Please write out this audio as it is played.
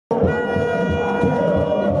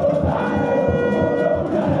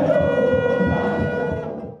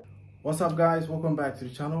What's up, guys? Welcome back to the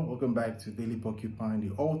channel. Welcome back to Daily Porcupine,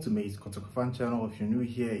 the ultimate Kotoko fan channel. If you're new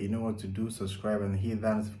here, you know what to do. Subscribe and hit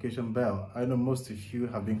that notification bell. I know most of you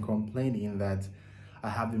have been complaining that I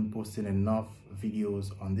haven't posted enough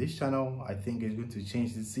videos on this channel. I think it's going to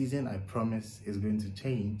change this season. I promise it's going to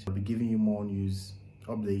change. I'll be giving you more news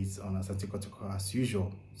updates on Asante Kotoko as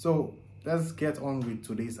usual. So let's get on with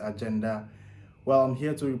today's agenda. Well, I'm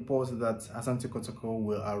here to report that Asante Kotoko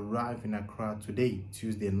will arrive in Accra today,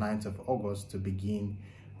 Tuesday, 9th of August, to begin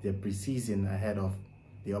their preseason ahead of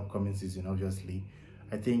the upcoming season, obviously.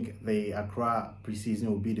 I think the Accra preseason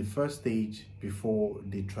will be the first stage before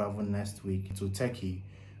they travel next week to Turkey,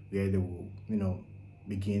 where they will,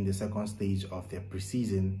 begin the second stage of their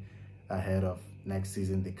preseason ahead of next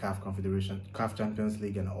season, the CAF Champions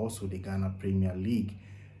League, and also the Ghana Premier League.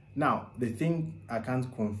 Now, the thing I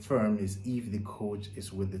can't confirm is if the coach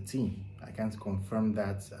is with the team. I can't confirm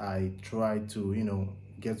that. I tried to,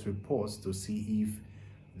 get reports to see if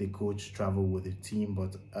the coach traveled with the team,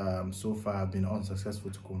 but so far I've been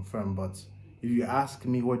unsuccessful to confirm. But if you ask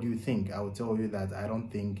me what do you think, I will tell you that I don't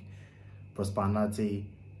think Prosperity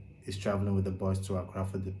is traveling with the boys to Accra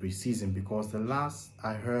for the preseason, because the last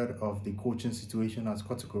I heard of the coaching situation at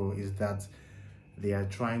Kotoko is that they are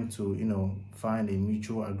trying to, find a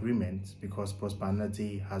mutual agreement, because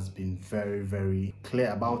Prosperity has been very, very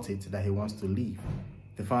clear about it that he wants to leave.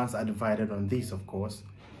 The fans are divided on this, of course.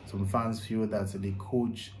 Some fans feel that the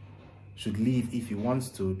coach should leave if he wants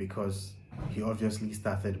to, because he obviously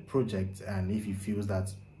started the project, and if he feels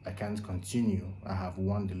that I can't continue, I have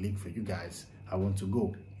won the league for you guys, I want to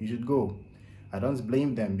go, you should go. I don't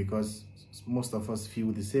blame them, because most of us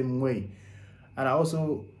feel the same way. And I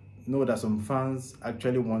also know that some fans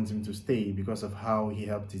actually want him to stay because of how he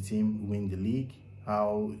helped the team win the league,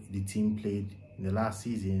 how the team played in the last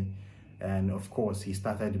season, and of course he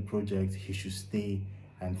started the project. He should stay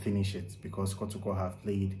and finish it, because Kotoko have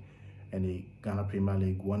played in the Ghana Premier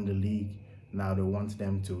League, won the league. Now they want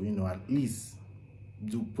them to, at least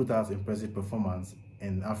put out impressive performance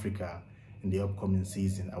in Africa in the upcoming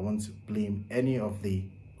season. I won't blame any of the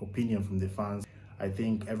opinion from the fans. I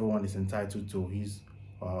think everyone is entitled to his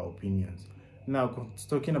opinions. Now,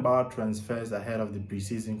 talking about transfers ahead of the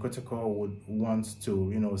preseason, Kotoko would want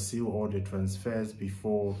to, seal all the transfers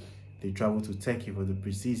before they travel to Turkey for the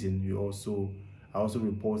preseason. I also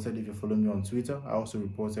reported, if you follow me on Twitter, I also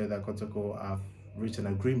reported that Kotoko have reached an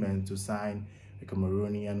agreement to sign the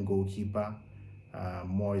Cameroonian goalkeeper,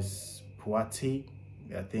 Moise Poati.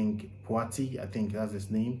 I think that's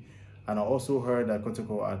his name. And I also heard that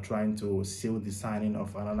Kotoko are trying to seal the signing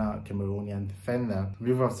of another Cameroonian defender.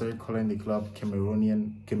 We've started calling the club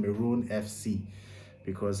Cameroon FC,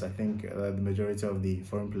 because I think the majority of the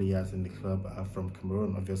foreign players in the club are from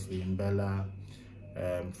Cameroon. Obviously, Mbella,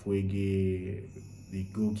 Fuege, the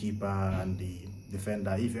goalkeeper, and the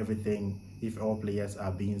defender. If all players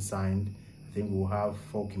are being signed, I think we'll have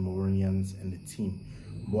 4 Cameroonians in the team.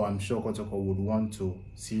 But I'm sure Kotoko would want to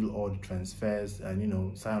seal all the transfers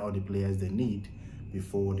and sign all the players they need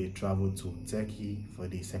before they travel to Turkey for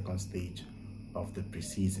the second stage of the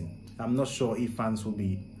preseason. I'm not sure if fans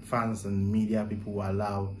and media people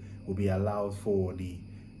will be allowed for the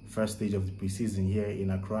first stage of the preseason here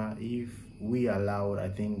in Accra. If we allowed, I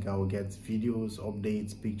think I will get videos,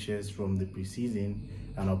 updates, pictures from the preseason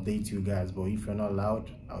and update you guys. But if you're not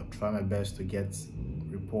allowed, I'll try my best to get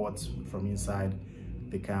reports from inside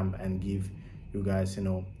the camp and give you guys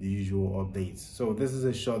the usual updates. So this is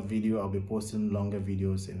a short video. I'll be posting longer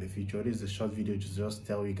videos in the future. This is a short video to just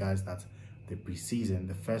tell you guys that the preseason,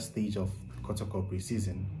 the first stage of Kotoko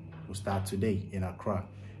preseason, will start today in Accra.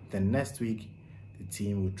 Then next week the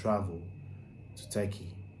team will travel to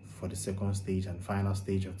Turkey for the second stage and final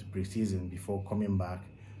stage of the preseason before coming back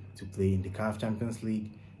to play in the CAF Champions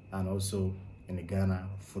League and also in the Ghana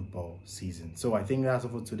football season. So I think that's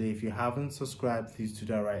all for today. If you haven't subscribed, please do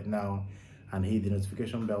that right now and hit the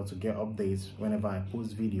notification bell to get updates whenever I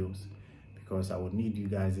post videos, because I would need you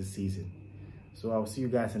guys this season. So I'll see you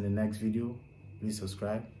guys in the next video. Please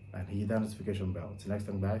subscribe and hit that notification bell. Till next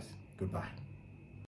time, guys, goodbye.